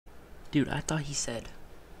Dude, I thought he said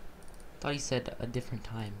a different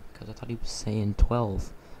time, because I thought he was saying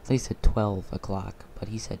 12. I thought he said 12 o'clock, but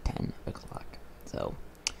he said 10 o'clock. So,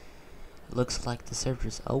 it looks like the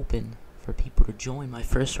server's open for people to join. My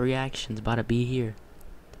first reaction's about to be here.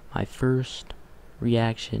 My first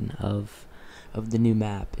reaction of the new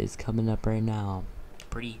map is coming up right now.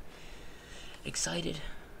 Pretty excited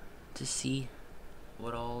to see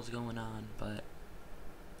what all's going on, but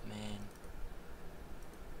man,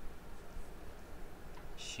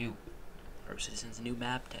 shoot. Citizens new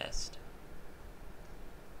map test.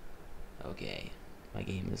 Okay, my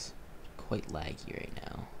game is quite laggy right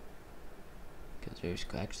now because there's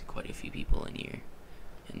actually quite a few people in here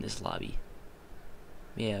in this lobby.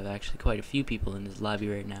 Yeah, actually quite a few people in this lobby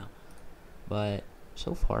right now, but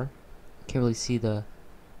so far can't really see the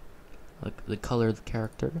color of the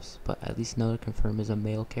characters, but at least know to confirm is a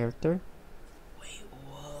male character. Wait,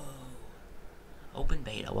 whoa. Open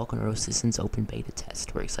beta. Welcome to Rocitizens open beta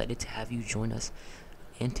test. We're excited to have you join us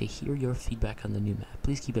and to hear your feedback on the new map.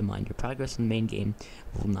 Please keep in mind your progress in the main game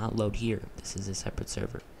will not load here. This is a separate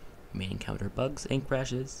server. You may encounter bugs and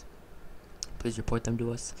crashes. Please report them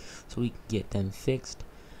to us so we can get them fixed.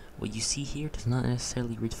 What you see here does not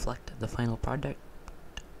necessarily reflect the final product.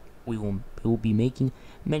 We will be making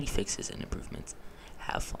many fixes and improvements.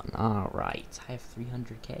 Have fun. Alright, I have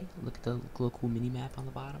 300k. Look at the cool mini map on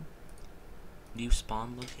the bottom. New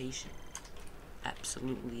spawn location.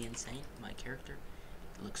 Absolutely insane. My character,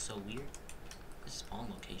 it looks so weird. This spawn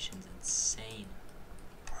location's insane.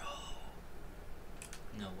 Bro.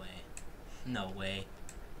 No way. No way.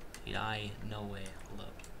 Dude, no way.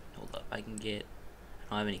 Hold up. I can get,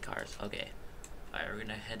 I don't have any cars. Okay. Alright, we're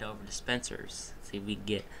gonna head over to Spencer's. See if we can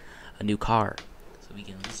get a new car. So we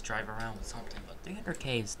can at least drive around with something. But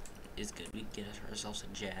 300k is good. We can get ourselves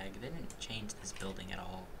a Jag. They didn't change this building at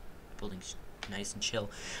all. The building's nice and chill.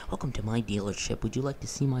 Welcome to my dealership. Would you like to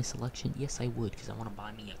see my selection? Yes, I would, because I want to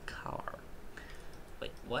buy me a car.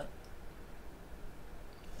 Wait, what?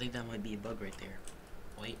 I think that might be a bug right there.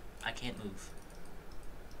 Wait, I can't move.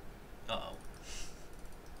 Uh-oh.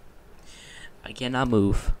 I cannot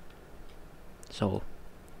move. So,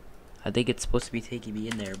 I think it's supposed to be taking me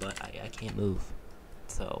in there, but I can't move.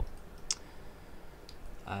 So,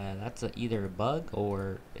 that's either a bug,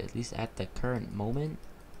 or at least at the current moment,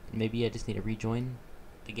 maybe I just need to rejoin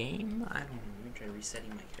the game? I don't know. I'm gonna try resetting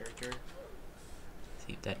my character.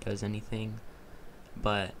 See if that does anything.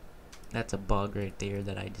 But that's a bug right there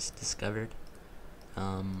that I just discovered.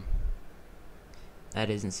 That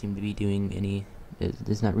doesn't seem to be doing any.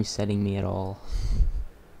 It's not resetting me at all.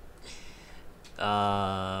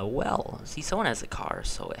 Well, see, someone has a car,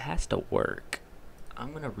 so it has to work.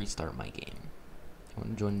 I'm gonna restart my game. I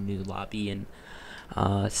want to join a new lobby and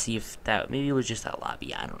see if that, maybe it was just that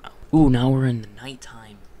lobby, I don't know. Ooh, now we're in the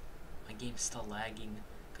nighttime. My game's still lagging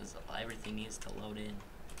because everything needs to load in,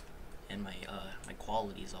 and my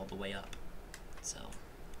quality is all the way up. So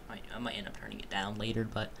I might end up turning it down later.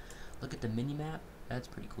 But look at the mini map. That's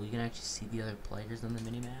pretty cool. You can actually see the other players on the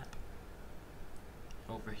mini map.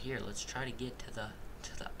 Over here, let's try to get to the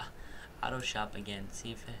auto shop again.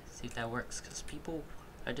 See if that works. Cause people,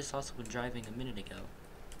 I just also was driving a minute ago.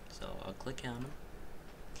 So I'll click on them.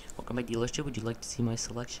 Welcome to my dealership. Would you like to see my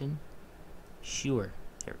selection? Sure.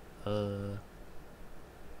 Here.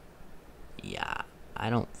 Yeah.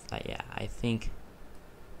 Yeah. I think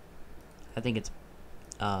it's.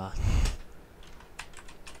 Yeah.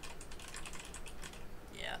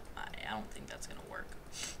 I don't think that's gonna work.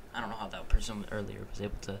 I don't know how that person earlier was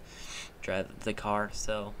able to drive the car.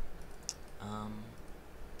 So,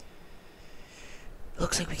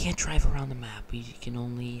 looks like we can't drive around the map. We can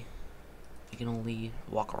only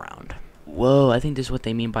walk around. Whoa, I think this is what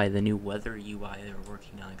they mean by the new weather UI they're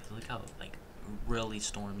working on. Cause look how really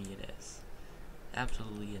stormy it is.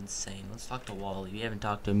 Absolutely insane. Let's talk to Wally. We haven't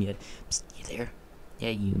talked to him yet. Psst, you there? Yeah,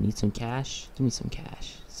 you need some cash? Give me some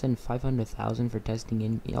cash. Send 500,000 for testing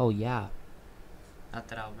in. Oh yeah. Not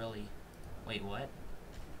that I'll really. Wait, what?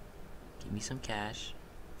 Give me some cash.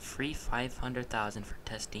 Free 500,000 for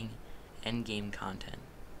testing end-game content.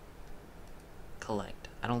 Collect.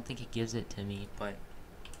 I don't think it gives it to me, but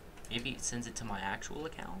maybe it sends it to my actual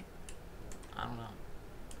account. I don't know.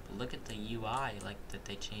 But look at the UI, that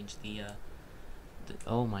they changed the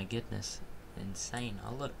oh my goodness, insane.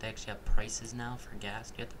 Oh look, they actually have prices now for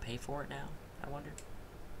gas. Do you have to pay for it now? I wonder.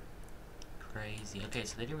 Crazy. Okay,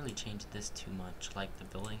 so they didn't really change this too much, like the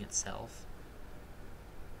building itself.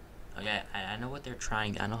 Okay, I know what they're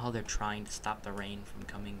trying. I know how they're trying to stop the rain from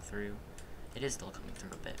coming through. It is still coming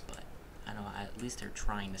through a bit, but I know at least they're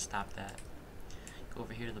trying to stop that. Go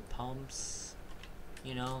over here to the pumps.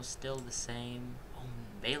 You know, still the same. Oh,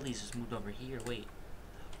 Bailey's just moved over here. Wait.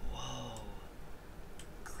 Whoa.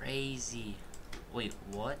 Crazy. Wait,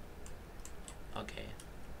 what? Okay.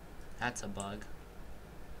 That's a bug.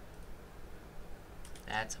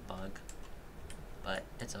 That's a bug. But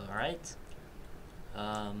it's alright.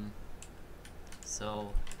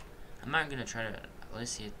 So I'm not gonna try to.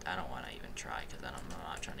 Let's see. I don't want to even try because I'm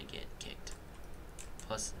not trying to get kicked.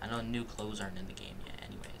 Plus, I know new clothes aren't in the game yet,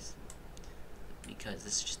 anyways. Because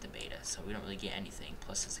this is just the beta, so we don't really get anything.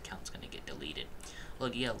 Plus, this account's gonna get deleted.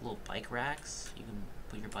 Look, you got little bike racks. You can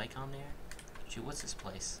put your bike on there. Shoot, what's this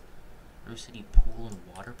place? Rose City Pool and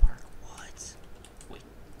Water Park. What? Wait.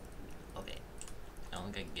 Okay. I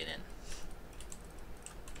don't think I can get in.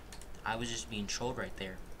 I was just being trolled right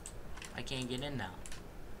there. I can't get in now.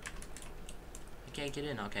 I can't get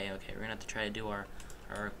in. Okay, we're gonna have to try to do our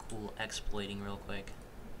cool exploiting real quick.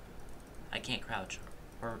 I can't crouch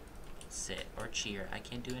or sit or cheer. I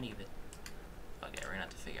can't do any of it. Okay, we're gonna have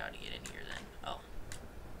to figure out how to get in here then. Oh.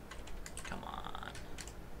 Come on.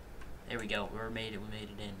 There we go. We made it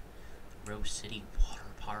in. Rose City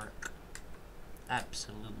Water Park.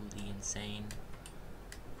 Absolutely insane.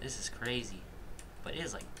 This is crazy. But it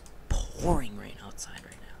is like pouring rain outside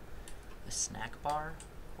right now. The snack bar?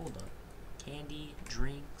 Hold up. Candy,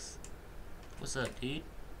 drinks. What's up, dude?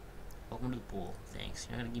 Welcome to the pool. Thanks.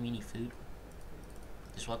 You're not gonna give me any food?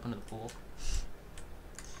 Just welcome to the pool.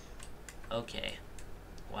 Okay.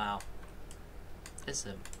 Wow. This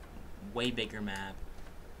is a way bigger map.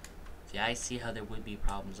 Yeah, I see how there would be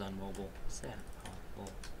problems on mobile. What's that? Oh,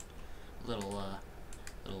 little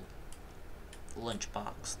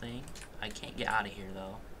lunchbox thing. I can't get out of here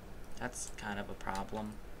though. That's kind of a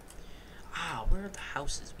problem. Ah, where are the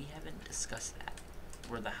houses? We haven't discussed that.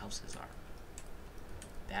 Where the houses are.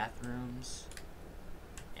 Bathrooms.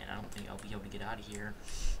 And I don't think I'll be able to get out of here.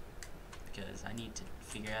 Because I need to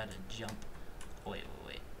figure out a jump. Oh, wait.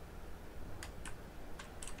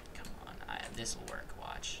 Come on. This will work.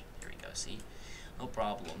 Watch. Here we go. See? No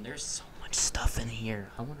problem. There's so much stuff in here.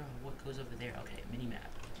 I wonder what goes over there. Okay,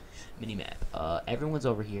 minimap. Everyone's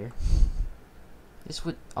over here. This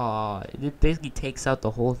would, it basically takes out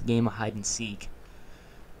the whole game of hide and seek.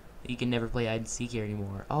 You can never play hide and seek here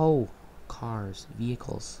anymore. Oh, cars,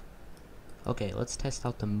 vehicles. Okay, let's test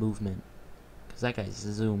out the movement. Because that guy's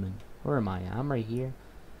zooming. Where am I? I'm right here.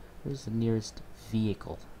 Where's the nearest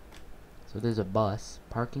vehicle? So there's a bus.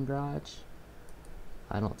 Parking garage?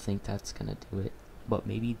 I don't think that's gonna do it. But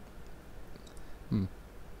maybe, I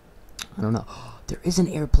don't know. There is an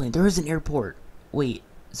airplane. There is an airport. Wait.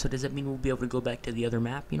 So does that mean we'll be able to go back to the other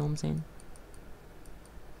map? You know what I'm saying?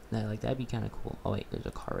 That'd be kind of cool. Oh wait, there's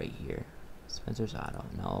a car right here. Spencer's Auto.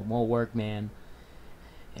 No, it won't work, man.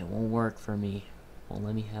 It won't work for me. Won't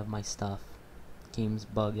let me have my stuff. Game's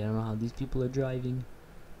bugged. I don't know how these people are driving.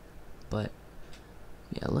 But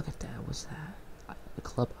yeah, look at that. What's that? The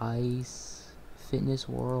Club Ice, Fitness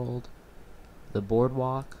World, the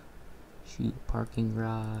Boardwalk, shoot, parking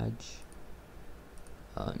garage.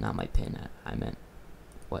 Not my pin. I meant.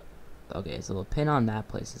 Okay, so the pin on that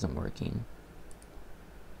place isn't working.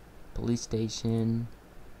 Police station,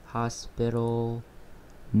 hospital,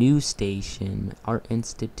 news station, art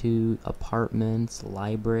institute, apartments,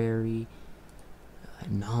 library,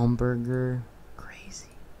 Naumburger. Crazy.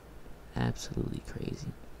 Absolutely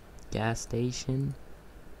crazy. Gas station,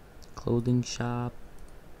 clothing shop,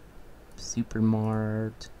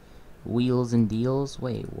 supermart, wheels and deals.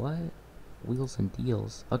 Wait, what? Wheels and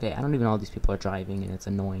deals. Okay, I don't even know how these people are driving, and it's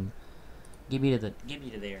annoying. Give me to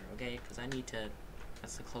there, okay? Because I need to.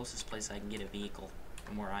 That's the closest place I can get a vehicle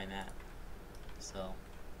from where I'm at. So,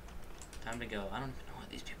 time to go. I don't even know what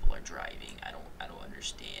these people are driving. I don't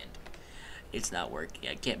understand. It's not working.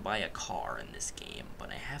 I can't buy a car in this game, but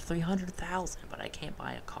I have 300,000. But I can't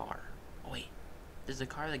buy a car. Oh wait, there's a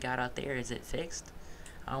car that got out there. Is it fixed?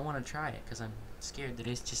 I don't want to try it because I'm scared that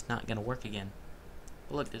it's just not gonna work again.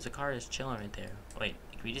 But look, there's a car that's chilling right there. Wait,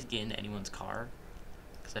 can we just get into anyone's car?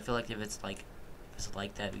 Because I feel like if it's like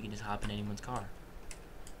that, we can just hop in anyone's car.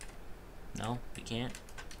 No, we can't.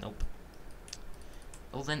 Nope.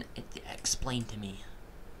 Well then, explain to me.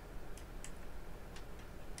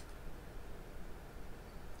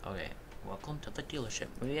 Okay, welcome to the dealership.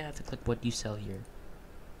 Maybe I have to click what do you sell here.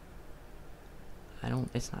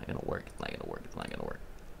 It's not gonna work. It's not gonna work. It's not gonna work.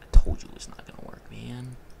 I told you it's not gonna work,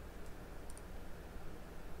 man.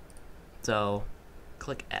 So,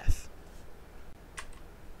 click F.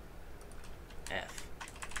 F.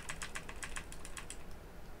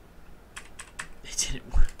 It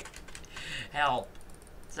didn't work. Help.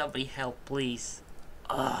 Somebody help, please.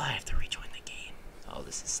 I have to rejoin the game. Oh,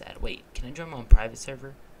 this is sad. Wait, can I join my own private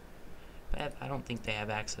server? If I I don't think they have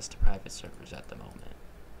access to private servers at the moment.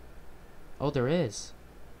 Oh, there is.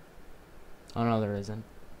 Oh no, there isn't.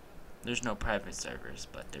 There's no private servers,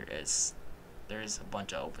 but there is a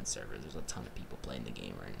bunch of open servers. There's a ton of people playing the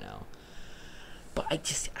game right now. But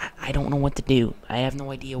I don't know what to do. I have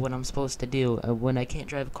no idea what I'm supposed to do when I can't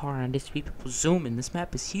drive a car and just see people zooming. This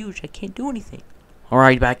map is huge. I can't do anything.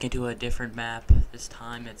 Alright, back into a different map. This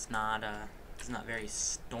time it's not very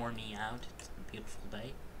stormy out. It's a beautiful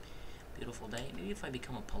day. Beautiful day. Maybe if I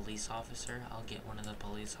become a police officer, I'll get one of the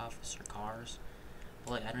police officer cars.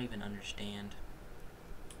 But like, I don't even understand.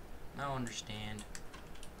 I don't understand.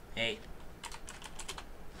 Hey.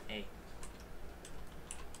 Hey.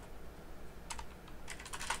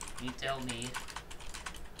 Can you tell me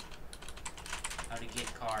how to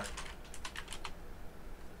get car?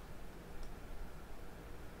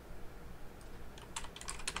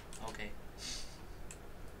 Okay.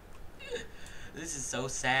 This is so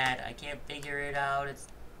sad. I can't figure it out. It's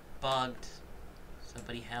bugged.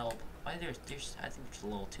 Somebody help. Why I think there's a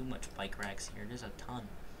little too much bike racks here. There's a ton.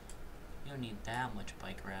 You don't need that much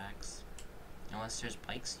bike racks. Unless there's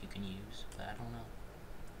bikes you can use, but I don't know.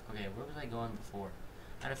 Okay, where was I going before?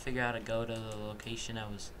 I had to figure out how to go to the location I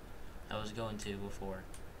was going to before.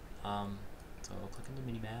 So I'll click on the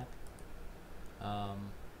mini map.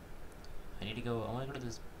 I need to go. I want to go to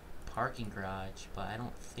this parking garage, but I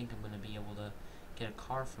don't think I'm gonna be able to get a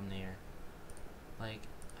car from there. Like,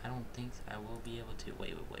 I don't think I will be able to.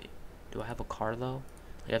 Wait. Do I have a car though?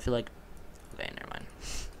 Like, I feel like. Okay, never mind.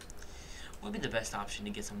 What would be the best option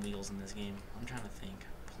to get some wheels in this game? I'm trying to think.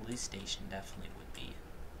 Police station definitely would be.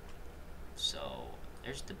 So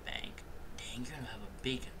there's the bank. Dang, you're gonna have a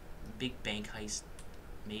big bank heist,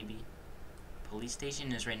 maybe. Police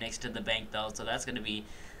station is right next to the bank though, so that's gonna be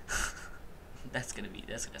that's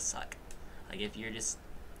gonna suck. Like if you're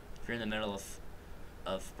in the middle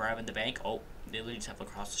of robbing the bank, oh, they literally just have to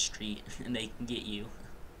cross the street and they can get you.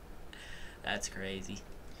 That's crazy.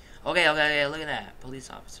 Okay, look at that. Police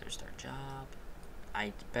officer, start job.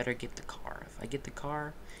 I better get the car. If I get the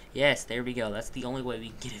car, yes, there we go. That's the only way we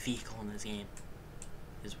can get a vehicle in this game,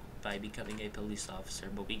 is by becoming a police officer.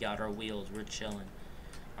 But we got our wheels. We're chilling.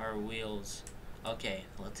 Our wheels. Okay,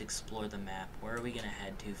 let's explore the map. Where are we gonna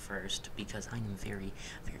head to first? Because I am very,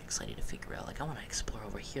 very excited to figure out. Like, I want to explore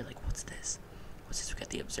over here. Like, what's this? What's this? We got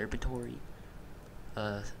the observatory.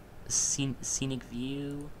 Scenic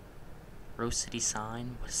view. Rose City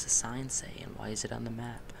sign. What does the sign say? And why is it on the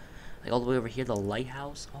map? Like, all the way over here, the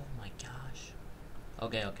lighthouse. Oh my gosh.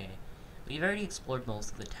 Okay. We've already explored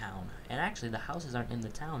most of the town. And actually, the houses aren't in the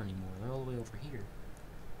town anymore. They're all the way over here.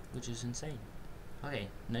 Which is insane. Okay,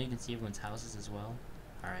 now you can see everyone's houses as well.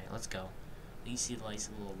 Alright, let's go. You see the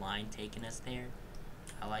nice little line taking us there?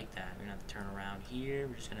 I like that. We're gonna have to turn around here.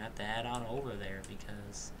 We're just gonna have to head on over there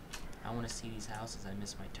because I want to see these houses. I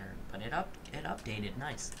missed my turn, but it updated.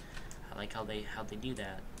 Nice. I like how they do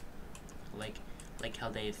that. Like how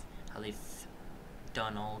they've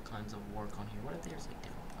done all kinds of work on here. What if there's like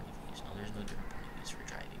different point of views? No, there's no different point of views for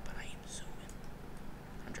driving, but I am zooming.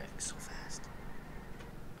 I'm driving so fast.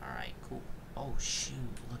 Alright, cool. Oh shoot,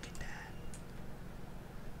 look at that.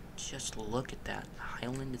 Just look at that.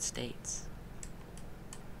 Highland Estates.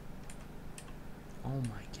 Oh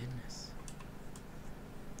my goodness.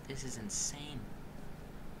 This is insane.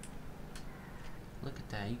 Look at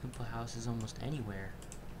that. You can put houses almost anywhere.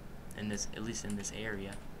 In this, at least in this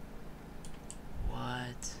area.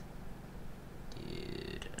 What?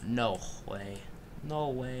 Dude. No way. No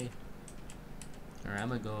way. Alright, I'm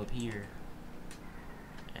gonna go up here.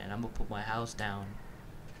 And I'm gonna put my house down.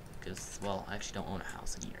 Because, well, I actually don't own a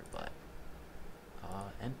house in here, but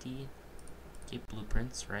empty. Get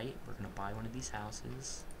blueprints, right? We're gonna buy one of these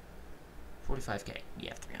houses. 45k. We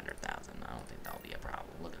have 300,000. I don't think that'll be a problem.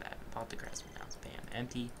 Look at that. Bought the craftsman house. Bam.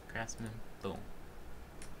 Empty. Craftsman. Boom.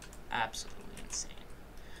 Absolutely insane.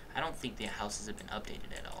 I don't think the houses have been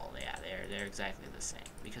updated at all. Yeah, they're exactly the same.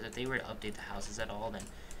 Because if they were to update the houses at all, then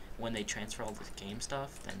when they transfer all this game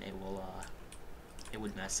stuff, then it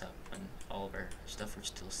would mess up when all of our stuff were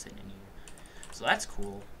still sitting in here. So that's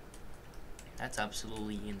cool. That's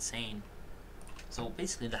absolutely insane. So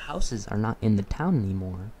basically the houses are not in the town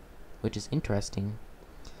anymore, which is interesting.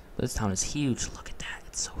 But this town is huge. Look at that.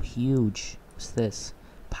 It's so huge. What's this?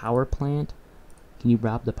 Power plant? Can you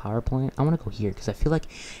rob the power plant? I want to go here because I feel like,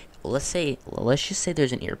 let's just say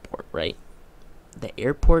there's an airport, right? The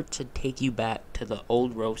airport should take you back to the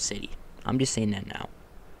old Rose City. I'm just saying that now.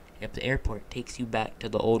 If the airport takes you back to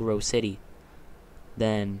the old Rose City,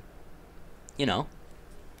 then, you know,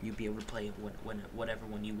 you'd be able to play whatever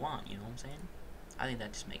one you want, you know what I'm saying? I think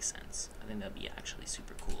that just makes sense. I think that'd be actually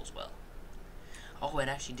super cool as well. Oh, it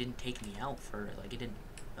actually didn't take me out for, like, it didn't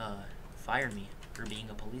fire me for being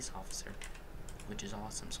a police officer, which is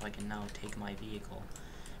awesome. So I can now take my vehicle,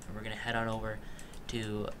 and we're gonna head on over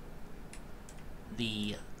to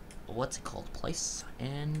the, what's it called, place,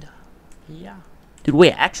 and yeah. Dude,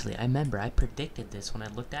 wait, actually, I remember, I predicted this when I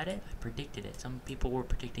looked at it. I predicted it. Some people were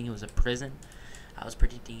predicting it was a prison. I was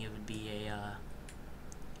predicting it would be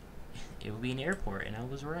an airport, and I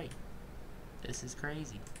was right. This is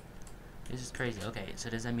crazy. This is crazy. Okay,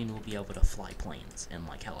 so does that mean we'll be able to fly planes and,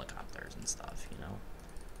 like, helicopters and stuff, you know?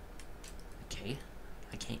 Okay,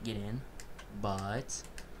 I can't get in, but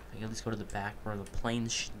I can at least go to the back where the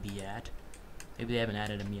planes should be at. Maybe they haven't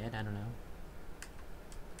added them yet, I don't know.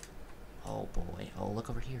 Oh boy, oh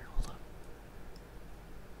look over here, hold up.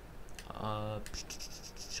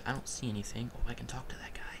 I don't see anything. Oh, I can talk to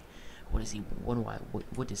that guy. What is he,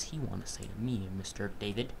 what does he want to say to me, Mr.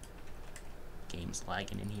 David? Game's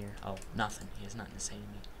lagging in here. Oh, nothing, he has nothing to say to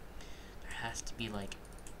me. There has to be, like,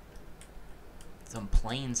 some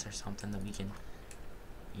planes or something that we can,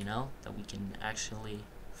 you know, that we can actually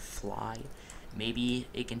fly. Maybe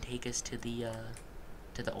it can take us to the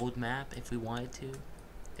old map if we wanted to.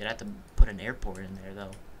 They'd have to put an airport in there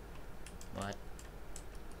though, but,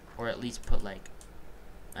 or at least put, like,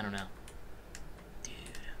 I don't know, dude.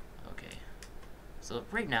 Okay, so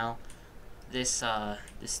right now, this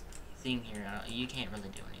thing here, you can't really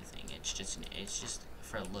do anything. It's just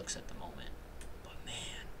for looks at the moment. But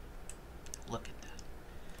man, look at that.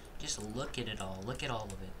 Just look at it all. Look at all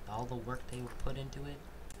of it. All the work they put into it.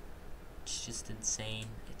 It's just insane.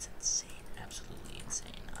 It's insane. Absolutely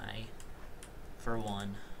insane. I, for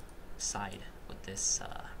one, side with this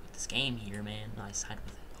game here, man. I side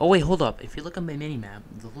with it. Oh wait, hold up. If you look at my mini-map,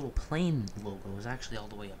 the little plane logo is actually all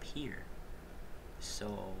the way up here.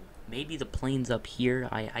 So maybe the plane's up here.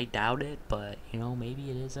 I doubt it, but you know, maybe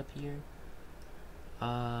it is up here.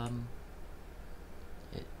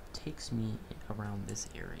 It takes me around this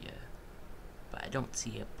area, but I don't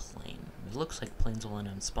see a plane. It looks like planes will end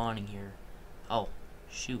up spawning here. Oh,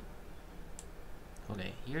 shoot.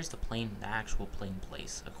 Okay, here's the plane, the actual plane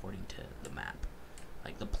place according to the map.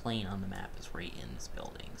 Like, the plane on the map is right in this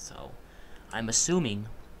building, so I'm assuming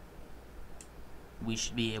we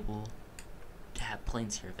should be able to have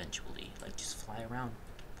planes here eventually. Like, just fly around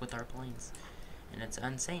with our planes. And it's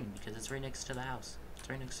insane because it's right next to the house. It's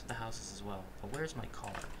right next to the houses as well. But where's my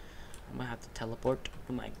car? I'm gonna have to teleport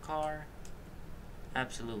to my car.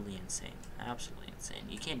 Absolutely insane. Absolutely insane.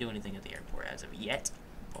 You can't do anything at the airport as of yet,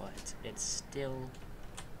 but it's still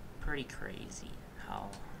pretty crazy how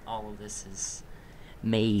all of this is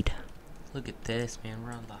made. Look at this, man.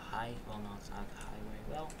 We're on the high. Well, no, it's not the highway.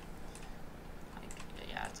 Well, like,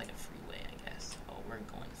 yeah, it's like a freeway, I guess. Oh, we're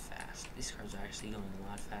going fast. These cars are actually going a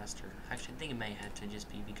lot faster. Actually, I think it may have to just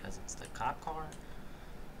be because it's the cop car.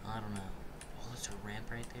 I don't know. Oh, there's a ramp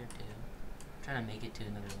right there, too. I'm trying to make it to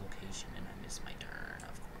another location, and I missed my turn,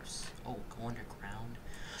 of course. Oh, go underground.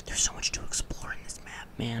 There's so much to explore in this map,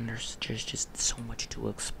 man. There's just so much to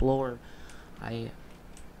explore. I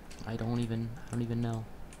don't even know.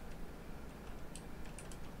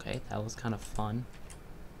 Okay, that was kind of fun.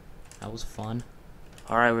 That was fun.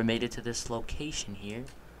 Alright, we made it to this location here.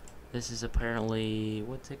 This is apparently,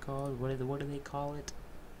 what's it called? What do they call it?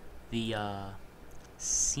 The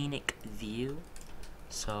scenic view.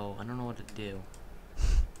 So I don't know what to do.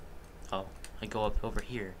 Oh, I go up over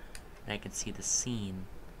here and I can see the scene.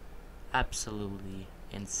 Absolutely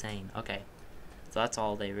insane. Okay, so that's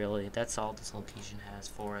all that's all this location has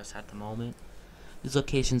for us at the moment. These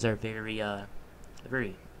locations are very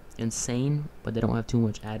insane, but they don't have too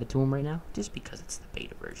much added to them right now, just because it's the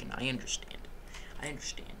beta version. I understand it,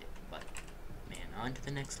 but man, on to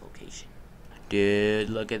the next location. Dude,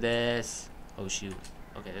 look at this. Oh shoot.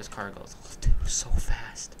 Okay, this car goes so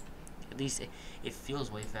fast. At least it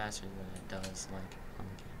feels way faster than it does, like, on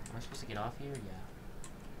the game. Am I supposed to get off here?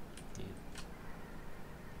 Yeah. Dude.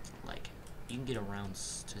 Like, you can get around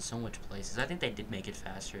to so much places. I think they did make it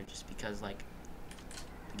faster just because, like,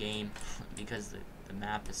 the game, because the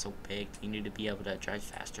map is so big, you need to be able to drive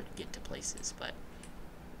faster to get to places, but,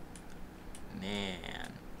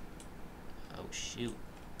 man. Oh, shoot.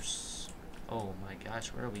 Oh my gosh,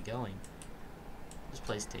 where are we going? This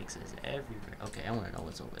place takes us everywhere. Okay, I want to know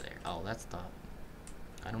what's over there. Oh, that's the,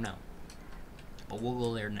 I don't know, but we'll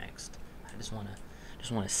go there next. I just want to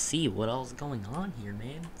see what else is going on here,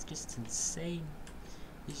 man. It's just insane.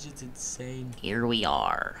 It's just insane. Here we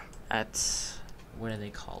are. That's, what do they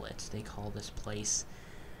call it? They call this place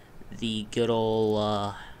the good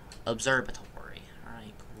old observatory.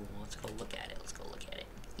 Alright, cool. Let's go look at it. Let's go look at it.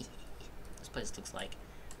 This place looks like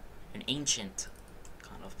an ancient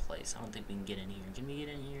kind tough place. I don't think we can get in here. Can we get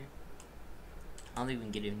in here? I don't think we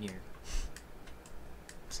can get in here.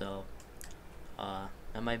 So,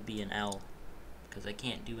 that might be an L. Because I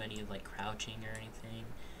can't do any like crouching or anything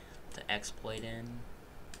to exploit in.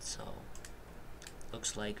 So,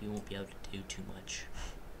 looks like we won't be able to do too much.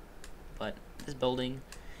 But this building,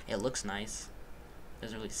 it looks nice.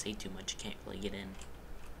 Doesn't really say too much. You can't really get in.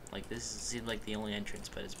 Like, this seems like the only entrance,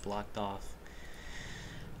 but it's blocked off.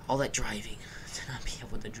 All that driving to not be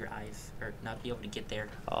able to drive, or not be able to get there.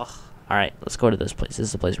 Ugh. Alright, let's go to this place. This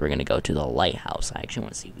is the place we're going to go to, the lighthouse. I actually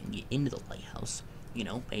want to see if we can get into the lighthouse. You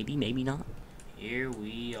know, maybe, maybe not. Here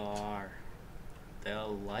we are. The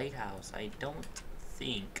lighthouse. I don't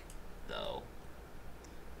think, though.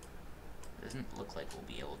 Doesn't look like we'll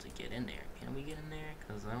be able to get in there. Can we get in there?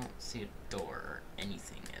 Because I don't see a door or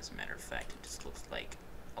anything, as a matter of fact. It just looks like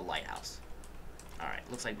a lighthouse. Alright,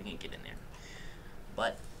 looks like we can get in there.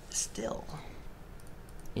 But still,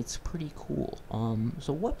 it's pretty cool.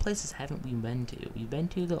 So what places haven't we been to? We've been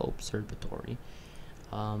to the observatory.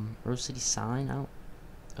 Rose City sign.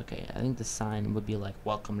 Okay, I think the sign would be like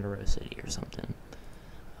 "Welcome to Rose City" or something.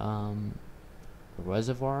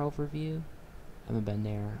 Reservoir overview. Haven't been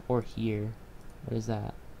there. Or here. What is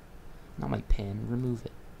that? Not my pin. Remove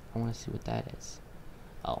it. I want to see what that is.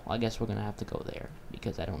 Oh, I guess we're gonna have to go there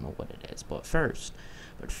because I don't know what it is. But first,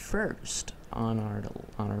 on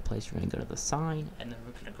our place, we're gonna go to the sign, and then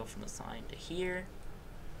we're gonna go from the sign to here,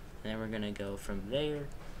 and then we're gonna go from there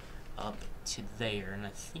up to there. And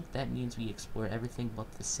I think that means we explore everything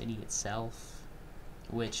but the city itself,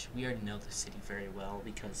 which we already know the city very well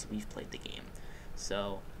because we've played the game.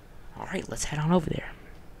 So, all right, let's head on over there.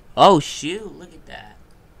 Oh shoot! Look at that.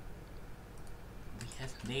 We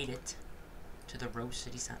have made it to the Rose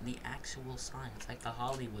City sign, the actual sign. It's like the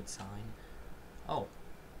Hollywood sign. Oh,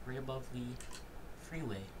 right above the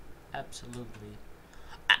freeway. Absolutely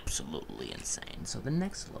insane. So the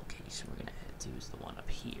next location we're gonna head to is the one up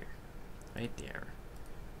here, right there.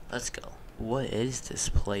 Let's go. What is this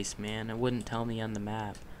place, man? It wouldn't tell me on the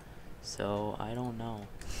map, so I don't know.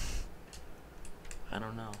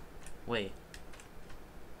 Wait,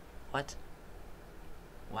 what?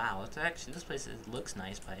 Wow, it's actually, this place looks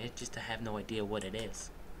nice, but I have no idea what it is.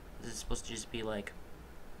 Is it supposed to just be like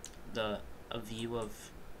a view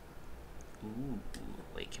of? Ooh,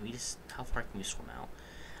 wait, can we just? How far can we swim out?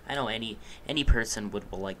 I know any person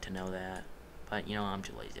would like to know that, but you know I'm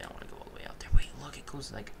too lazy. I don't want to go all the way out there. Wait, look, it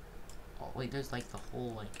goes like, oh wait, there's like the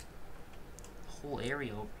whole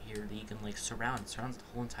area over here that you can like surround. It surrounds the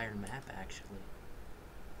whole entire map actually.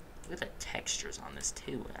 Look at the textures on this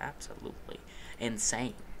too. Absolutely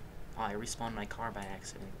insane. Oh, I respawned my car by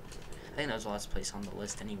accident. I think that was the last place on the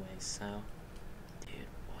list anyways, so. Dude,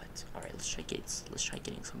 what? Alright, let's try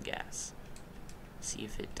getting some gas. See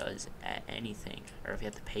if it does anything. Or if you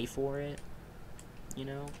have to pay for it. You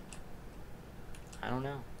know? I don't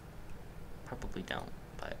know. Probably don't,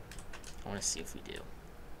 but I want to see if we do.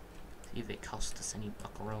 See if it costs us any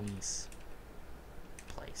buckaroonies.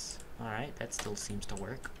 Place. Alright, that still seems to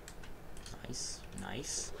work.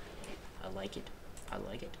 Nice. I like it.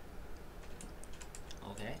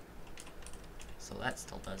 Okay. So that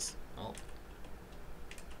still does. Oh.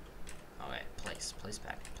 Okay, place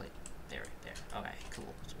back. There. Okay,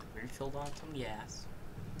 cool. So we refilled on some gas.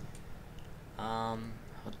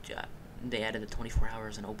 They added the 24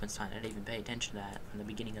 hours and open sign. I didn't even pay attention to that from the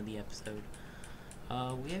beginning of the episode.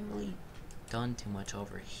 We haven't really done too much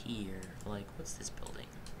over here. Like, what's this building?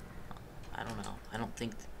 I don't know. I don't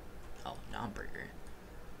think. Oh, Nonburger.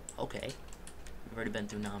 Okay. We've already been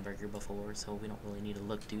through Nonburger before, so we don't really need to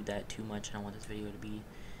look through that too much. I don't want this video to be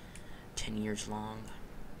 10 years long.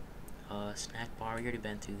 Snack bar, we already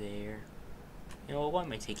been through there. You know, why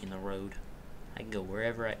am I taking the road? I can go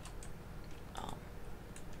wherever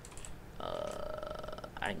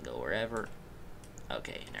I can go wherever.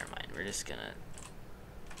 Okay, never mind. We're just gonna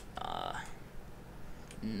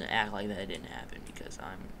act like that didn't happen because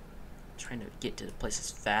I'm trying to get to the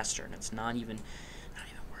places faster and it's not even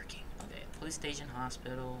working. Okay, police station,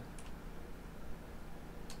 hospital.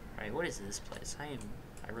 Alright, what is this place? I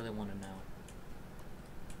really want to know.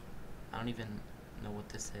 I don't even know what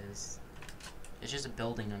this is. It's just a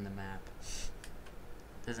building on the map.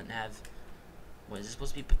 Doesn't have. What is this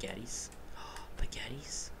supposed to be? Spaghetti's?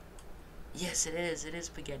 Spaghetti's? Yes, it is. It is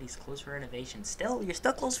Spaghetti's. Closed for renovation. You're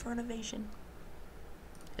still closed for renovation.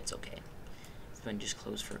 It's okay. It's been just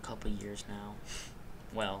closed for a couple years now.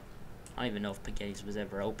 Well, I don't even know if Spaghetti's was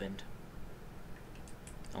ever opened.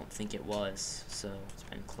 I don't think it was. So it's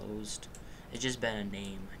been closed. It's just been a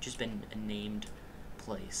name. It's just been a named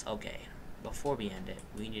place. Okay. Before we end it,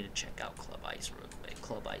 we need to check out Club Ice real quick.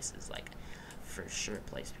 Club Ice is like for sure a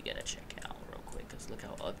place we gotta check out real quick, because look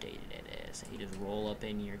how updated it is. And you just roll up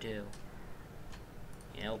in here too.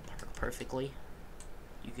 You know, park perfectly.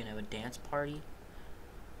 You can have a dance party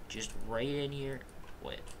just right in here.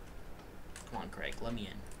 Wait. Come on, Craig, let me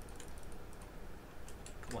in.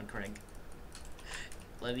 Come on, Craig.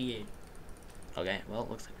 Let me in. Okay, well, it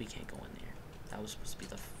looks like we can't go in there. That was supposed to be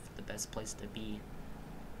the best place to be.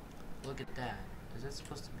 Look at that. Is that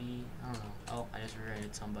supposed to be? I don't know. Oh, I just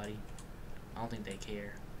read somebody. I don't think they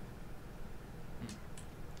care.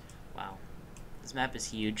 Wow. This map is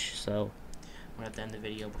huge, so I'm gonna have to end the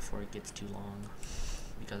video before it gets too long,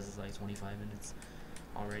 because it's like 25 minutes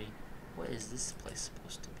already. What is this place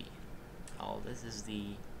supposed to be? Oh, this is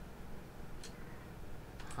the...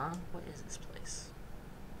 Huh? What is this place?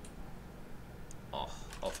 Oh,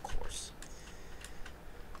 of course.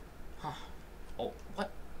 Huh. Oh,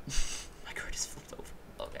 what? My car just flipped over.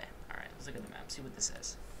 Okay, alright, let's look at the map, see what this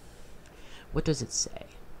says. What does it say?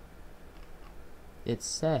 It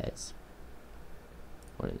says...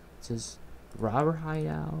 What it says... Robber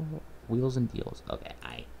hideout, wheels and deals. Okay,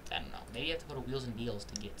 I don't know. Maybe you have to go to wheels and deals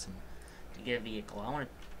to get a vehicle. I want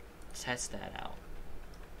to test that out.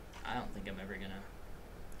 I don't think I'm ever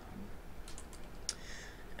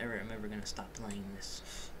gonna stop playing this.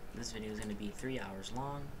 This video is gonna be 3 hours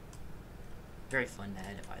long. Very fun to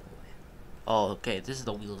edit, by the way. Oh, okay. This is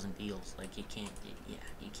the wheels and deals. Like you can't do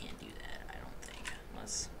that. I don't think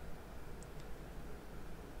unless.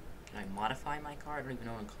 Can I modify my car? I don't even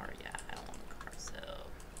own a car. Yeah, I don't own a car. So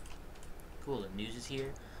cool. The news is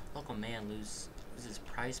here. Local man loses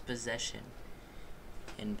prized possession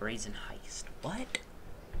in brazen heist. What?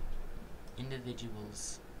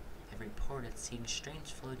 Individuals have reported seeing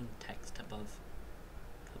strange floating text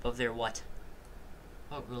above their what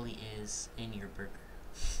really is in your burger.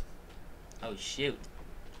 Oh shoot.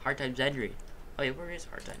 Hard Times Henry. Oh yeah, where is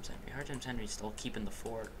Hard Times Henry? Hard Times Henry's still keeping the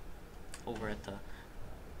fort over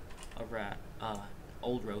at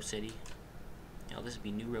Old Rose City. You know, this would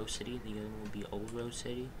be New Rose City, the other one would be Old Rose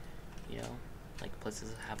City. You know, like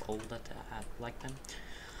places that have old that have like them.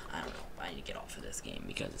 I don't know. I need to get off of this game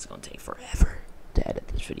because it's gonna take forever to edit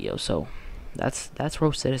this video. So that's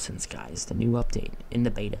Rocitizens, guys. The new update in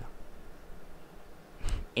the beta.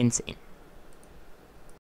 Insane.